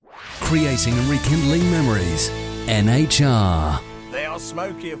creating and rekindling memories. NHR. They are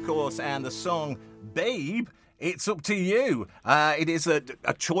Smokey, of course, and the song Babe, It's Up to You. It is a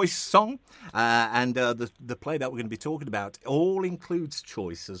choice song, and the play that we're going to be talking about all includes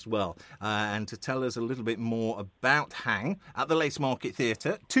choice as well. And to tell us a little bit more about Hang at the Lace Market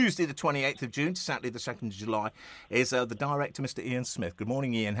Theatre, Tuesday the 28th of June to Saturday the 2nd of July, is the director, Mr. Ian Smith. Good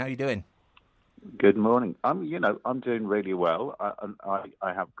morning, Ian. How are you doing? Good morning. I'm doing really well.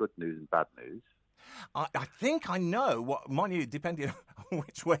 I have good news and bad news. I think I know what, mind you, depending on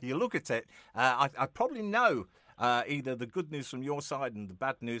which way you look at it, I probably know either the good news from your side and the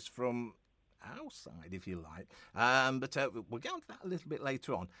bad news from our side, if you like. But we'll get on to that a little bit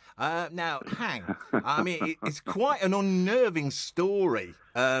later on. Now, Hang, I mean, it's quite an unnerving story.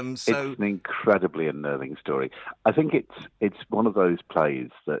 It's an incredibly unnerving story. I think it's one of those plays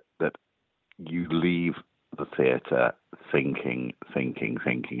that you leave the theatre thinking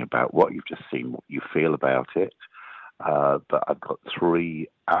about what you've just seen, what you feel about it. But I've got three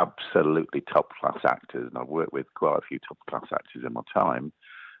absolutely top-class actors, and I've worked with quite a few top-class actors in my time,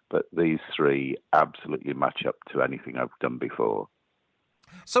 but these three absolutely match up to anything I've done before.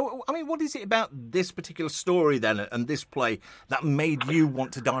 So, I mean, what is it about this particular story, then, and this play that made you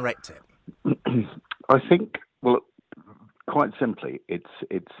want to direct it? I think, well, quite simply, it's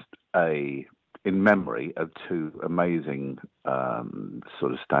in memory of two amazing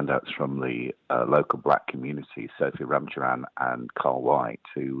sort of standouts from the local black community, Sophie Ramcharan and Carl White,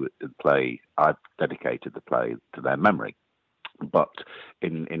 who I've dedicated the play to their memory. But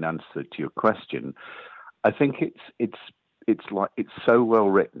in answer to your question, I think it's so well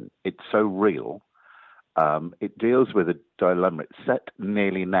written, it's so real. It deals with a dilemma. It's set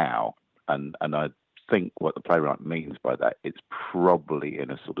nearly now, and I think what the playwright means by that, it's probably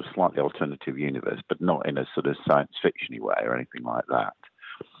in a sort of slightly alternative universe, but not in a sort of science fiction-y way or anything like that.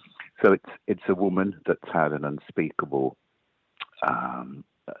 So it's a woman that's had an unspeakable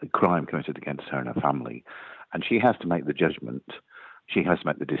crime committed against her and her family, and she has to make the judgment, she has to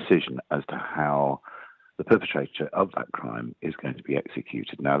make the decision as to how the perpetrator of that crime is going to be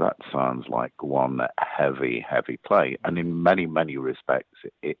executed. Now, that sounds like one heavy play, and in many, many respects,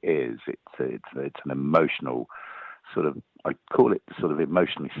 it is. It's an emotional sort of, I call it sort of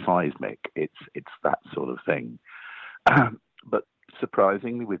emotionally seismic. It's that sort of thing. But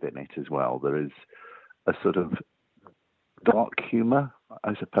surprisingly within it as well, there is a sort of dark humour,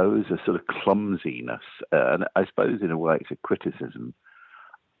 I suppose, a sort of clumsiness, and I suppose in a way it's a criticism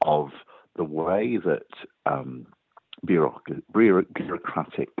of the way that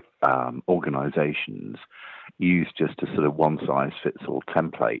bureaucratic organisations use just a sort of one-size-fits-all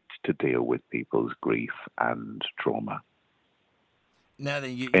template to deal with people's grief and trauma. Now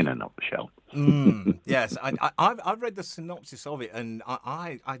then, in a nutshell. Yes, I've read the synopsis of it, and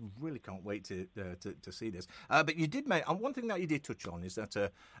I really can't wait to see this. But you did make one thing that you did touch on is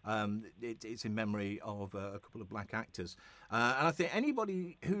that it's in memory of a couple of black actors, and I think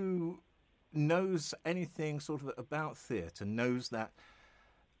anybody who knows anything sort of about theatre knows that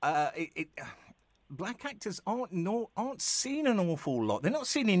black actors aren't seen an awful lot. They're not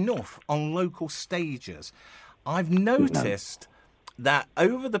seen enough on local stages. I've noticed that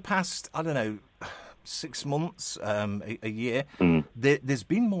over the past, 6 months, a year, there's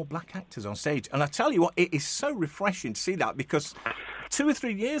been more black actors on stage. And I tell you what, it is so refreshing to see that, because 2 or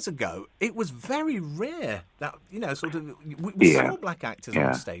 3 years ago, it was very rare that, sort of, we saw black actors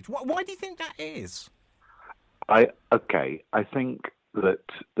on stage. Why do you think that is? I think that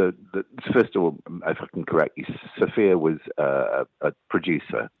first of all, if I can correct you, Sophia was a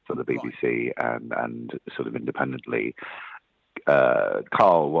producer for the BBC and sort of independently.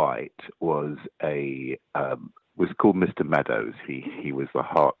 Carl White was called Mr. Meadows. He was the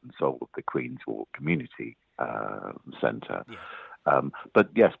heart and soul of the Queen's Walk Community Centre. Yeah. But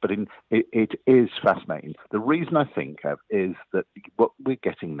it is fascinating. The reason I think is that what we're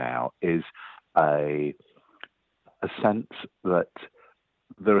getting now is a sense that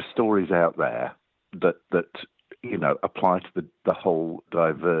there are stories out there that apply to the whole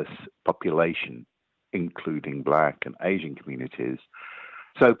diverse population, including black and Asian communities.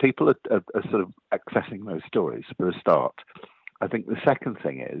 So people are sort of accessing those stories for a start. I think the second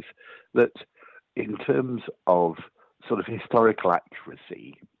thing is that in terms of sort of historical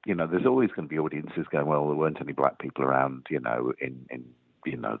accuracy, there's always going to be audiences going, well, there weren't any black people around, in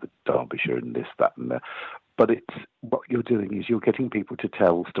the Derbyshire and this, that, and that. But what you're doing is you're getting people to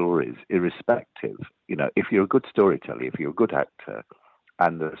tell stories irrespective. If you're a good storyteller, if you're a good actor,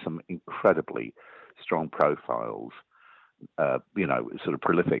 and there are some incredibly strong profiles, sort of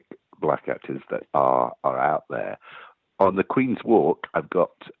prolific black actors that are out there, on the Queen's Walk, I've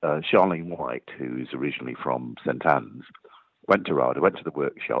got Charlene White, who's originally from St Anne's, went to RADA, went to the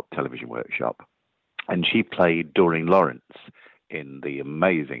workshop, television workshop, and she played Doreen Lawrence in the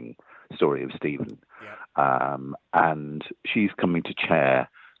amazing Story of Stephen. Yeah. And she's coming to chair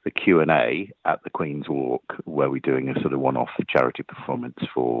the Q&A at the Queen's Walk, where we're doing a sort of one-off charity performance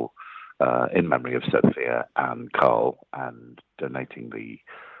for in memory of Sophia and Carl, and donating the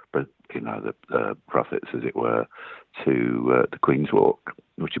profits, as it were, to the Queen's Walk,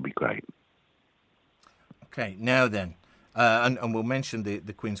 which would be great. Okay, now then, and we'll mention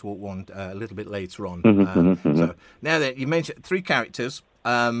the Queen's Walk one a little bit later on. So now then, you mentioned 3 characters.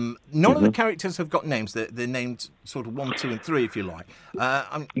 None of the characters have got names. They're named sort of 1, 2, and 3, if you like.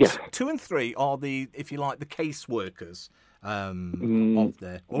 Yes. 2 and 3 are the, if you like, the caseworkers. Of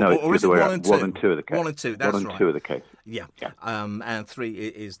there, or is it 1 and 2? 1 and 2 of the case. 1 and 2, that's right. 1 and 2 of the case. Yeah. And 3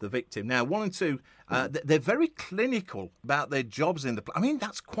 is the victim. Now, 1 and 2, they're very clinical about their jobs in the. I mean,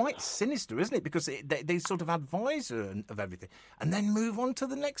 that's quite sinister, isn't it? Because they sort of advise her of everything, and then move on to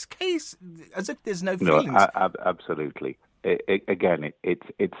the next case as if there's no feelings. No, absolutely.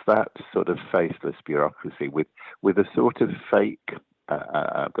 It's that sort of faceless bureaucracy with a sort of fake.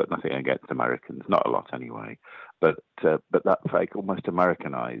 I've got nothing against Americans, not a lot anyway, but that fake, almost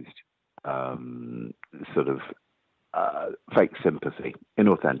Americanized sort of fake sympathy,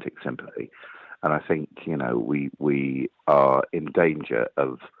 inauthentic sympathy, and I think we are in danger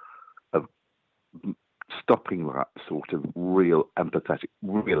of stopping that sort of real empathetic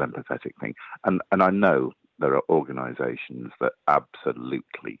thing, and I know there are organisations that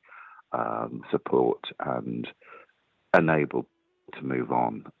absolutely support and enable to move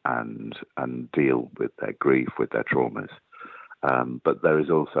on and deal with their grief, with their traumas. But there is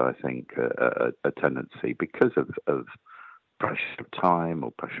also, I think, a tendency, because of pressure of time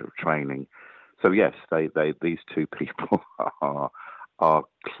or pressure of training. So yes, these 2 people are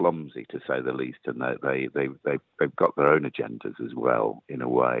clumsy, to say the least, and they've got their own agendas as well, in a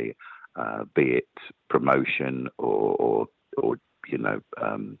way, be it promotion or I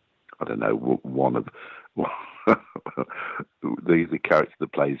don't know, one of the character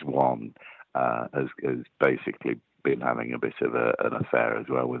that plays one has basically been having a bit of an affair as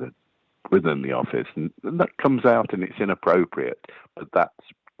well within the office, and that comes out and it's inappropriate. But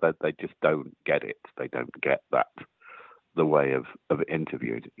they just don't get it. They don't get that the way of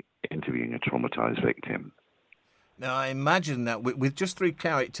interviewing a traumatized victim. Now, I imagine that with just 3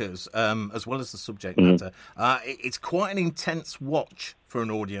 characters, as well as the subject matter, it's quite an intense watch for an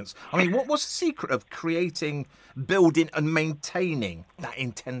audience. I mean, what's the secret of creating, building and maintaining that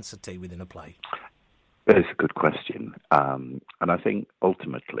intensity within a play? It's a good question. And I think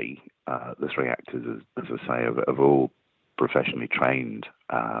ultimately the 3 actors, as I say, are all professionally trained.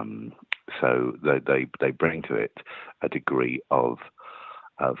 So they bring to it a degree of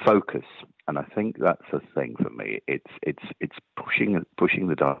focus, and I think that's a thing for me. It's pushing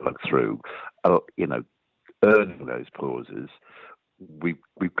the dialogue through, earning those pauses.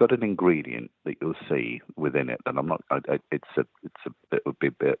 We've got an ingredient that you'll see within it, and I'm not. It would be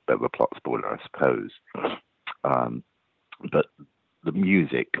a bit of a plot spoiler, I suppose. But the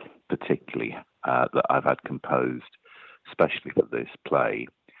music, particularly that I've had composed, especially for this play,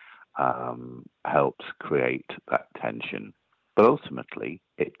 helps create that tension. But ultimately,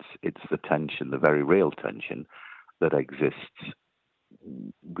 it's the tension, the very real tension that exists,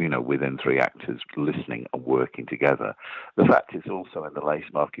 within 3 actors listening and working together. The fact is also in the Lace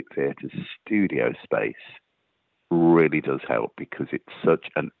Market Theatre's studio space really does help, because it's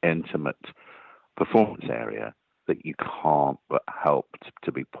such an intimate performance area that you can't but help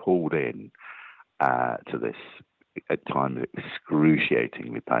to be pulled in to this, at times,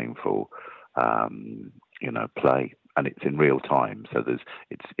 excruciatingly painful, play. And it's in real time, so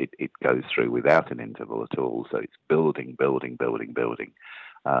it goes through without an interval at all. So it's building,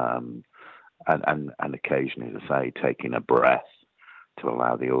 and occasionally, as I say, taking a breath to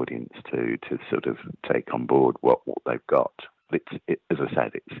allow the audience to sort of take on board what they've got. As I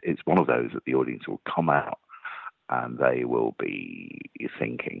said, it's one of those that the audience will come out and they will be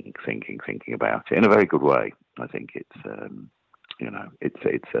thinking about it in a very good way. I think it's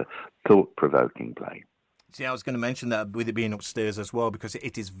a thought-provoking play. See, I was going to mention that with it being upstairs as well, because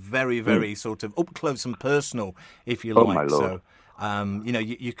it is very, very sort of up close and personal, if you like. My Lord. So,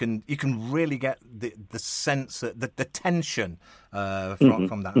 you can really get the sense, the tension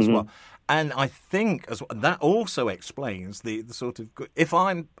from that as well. And I think that also explains the sort of, if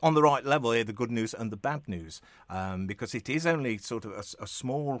I'm on the right level here, the good news and the bad news, because it is only sort of a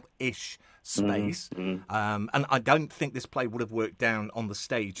small-ish space, and I don't think this play would have worked down on the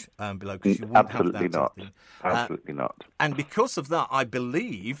stage below, because you wouldn't Absolutely have that not. thing. Absolutely not. And because of that, I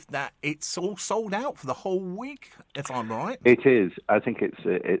believe that it's all sold out for the whole week, if I'm right. It is. I think it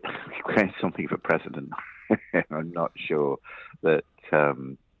creates something for precedent. I'm not sure that,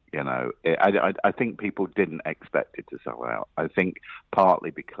 I think people didn't expect it to sell out. I think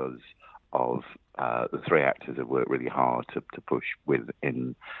partly because of the three actors have worked really hard to push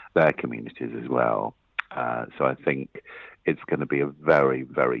within their communities as well. So I think it's going to be a very,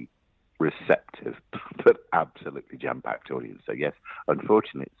 very receptive but absolutely jam-packed audience. So yes,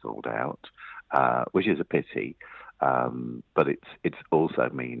 unfortunately it's sold out, which is a pity. But it also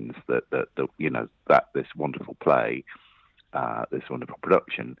means that this wonderful play, this wonderful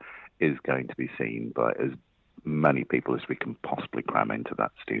production, is going to be seen by as many people as we can possibly cram into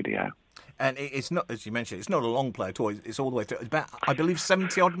that studio. And it's not, as you mentioned, it's not a long play at all. It's all the way through. About, I believe,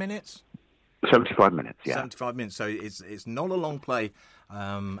 70-odd minutes. 75 minutes, yeah. 75 minutes. So it's not a long play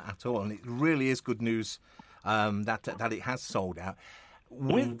at all, and it really is good news that it has sold out.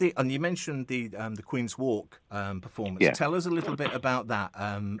 With and you mentioned the Queen's Walk performance. Yeah. Tell us a little bit about that.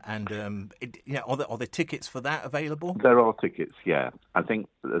 Are there tickets for that available? There are tickets. Yeah. I think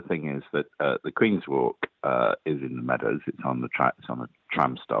the thing is that the Queen's Walk is in the Meadows. It's on the a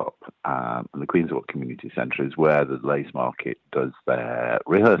tram stop, and the Queen's Walk Community Centre is where the Lace Market does their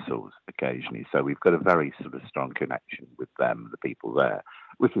rehearsals occasionally. So we've got a very sort of strong connection with them, the people there,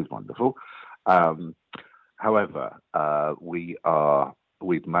 which is wonderful. However,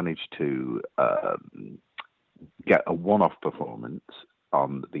 we've managed to get a one-off performance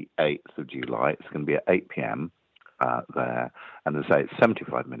on the 8th of July. It's going to be at 8 p.m. There, and as I say, it's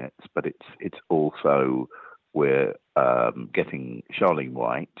 75 minutes, but it's also, we're getting Charlene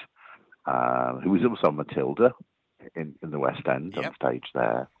White, who was also Matilda in the West End, on stage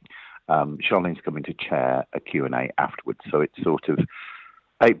there. Charlene's coming to chair a Q&A afterwards, so it's sort of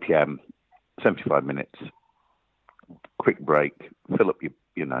 8 p.m., 75 minutes, quick break, fill up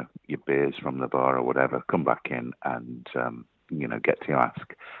your beers from the bar or whatever, come back in and get to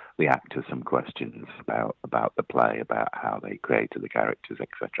ask the actors some questions about the play, about how they created the characters,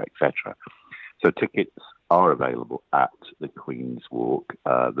 etc., etc. So tickets are available at the Queen's Walk.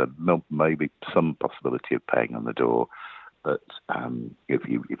 There may be some possibility of paying on the door, but if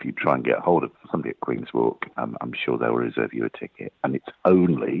you try and get hold of somebody at Queen's Walk, I'm sure they'll reserve you a ticket, and it's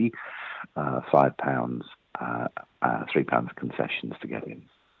only £5. £3 concessions to get in.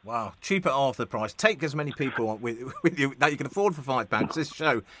 Wow, cheap at half the price. Take as many people with you that you can afford for £5. This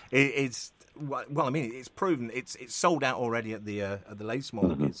show is it's proven it's sold out already at the Lace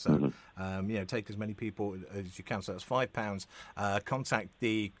Market. So take as many people as you can. So that's £5. Contact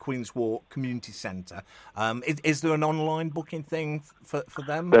the Queen's Walk Community Centre. Is there an online booking thing for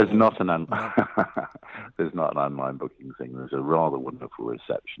them? There's not an there's not an online booking thing. There's a rather wonderful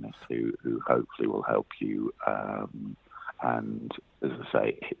receptionist who hopefully will help you. And as I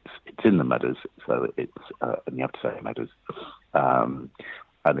say, it's in the Meadows, so it's and you have to say Meadows,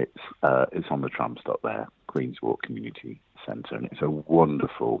 and it's on the tram stop there, Queen's Walk Community Centre, and it's a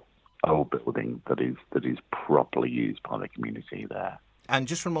wonderful old building that is properly used by the community there. And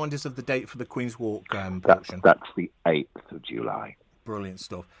just remind us of the date for the Queen's Walk production. That's the 8th of July. Brilliant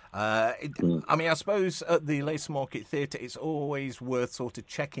stuff. I mean, I suppose at the Lace Market Theatre, it's always worth sort of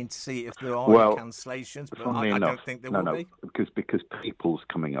checking to see if there are any cancellations, but I don't think there will be. Because People's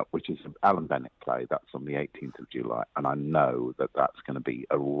coming up, which is an Alan Bennett play, that's on the 18th of July, and I know that that's going to be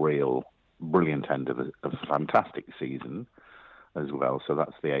a real brilliant end of a fantastic season as well. So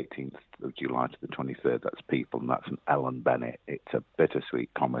that's the 18th of July to the 23rd. That's People, and that's an Ellen Bennett. It's a bittersweet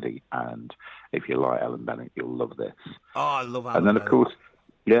comedy, and if you like Ellen Bennett, you'll love this. Oh, I love Ellen Bennett. And then, of course,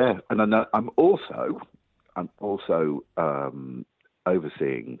 and then I'm also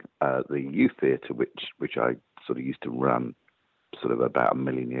overseeing the youth theatre, which I sort of used to run, sort of about 1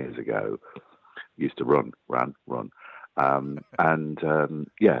 million years ago. Used to run.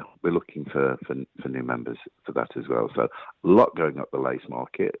 We're looking for new members for that as well. So a lot going up the Lace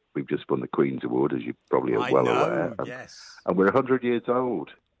Market. We've just won the Queen's Award, as you probably are well aware. Yes. And we're 100 years old.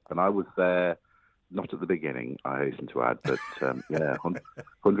 And I was there, not at the beginning, I hasten to add, but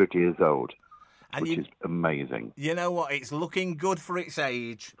 100 years old, and which is amazing. You know what? It's looking good for its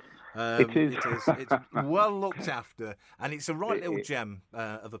age. It is. It's well looked after, and it's a right little gem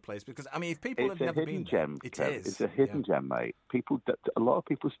of a place. Because I mean, if people have never been there, it's a hidden gem, mate. A lot of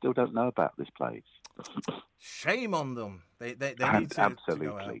people still don't know about this place. Shame on them. They need to absolutely,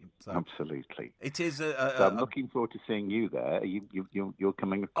 to go out, so. Absolutely. It is So I'm looking forward to seeing you there. You're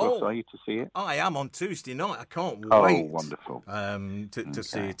coming across, are you, to see it? I am on Tuesday night. I can't wait. Oh, wonderful. To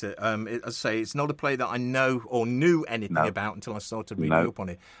see it. As I say, it's not a play that I know or knew anything about until I started reading up on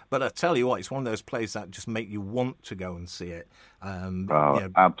it. But I tell you what, it's one of those plays that just make you want to go and see it.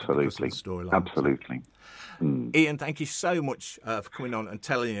 Absolutely. Absolutely. Ian, thank you so much for coming on and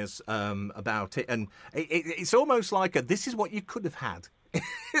telling us about it. And it's almost like this is what you could have had,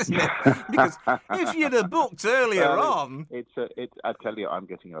 isn't it? Because if you'd have booked earlier on, I tell you, I'm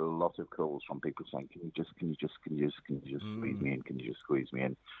getting a lot of calls from people saying, "Can you just squeeze me in? Can you just squeeze me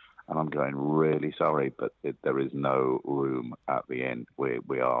in?" And I'm going, really sorry, but there is no room at the end.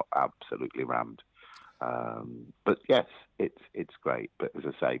 We are absolutely rammed. But yes, it's great. But as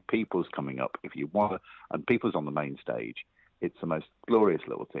I say, People's coming up if you want to, and People's on the main stage. It's the most glorious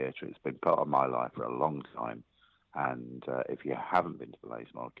little theatre. It's been part of my life for a long time. And if you haven't been to the Lace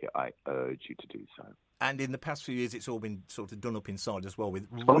Market, I urge you to do so. And in the past few years, it's all been sort of done up inside as well with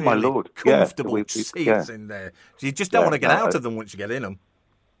my Lord, comfortable seats in there. So you just don't want to get out of them once you get in them.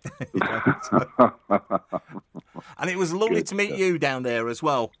 And it was lovely to meet you down there as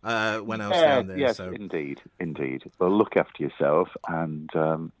well when I was down there. Yes, so. Indeed. Well, look after yourself, and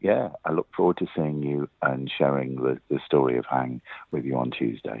I look forward to seeing you and sharing the story of Hang with you on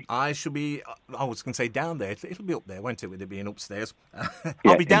Tuesday. I shall be, I was going to say down there, it'll be up there, won't it, with it being upstairs?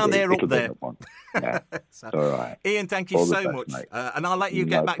 I'll be down there, up there. Yeah, so, all right. Ian, thank you so much. And I'll let you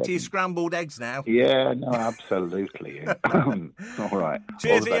get back to your scrambled eggs now. Yeah, no, absolutely. All right.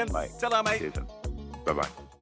 Cheers, all Ian. Best, mate. Ta-ra, mate. Cheers. Bye-bye.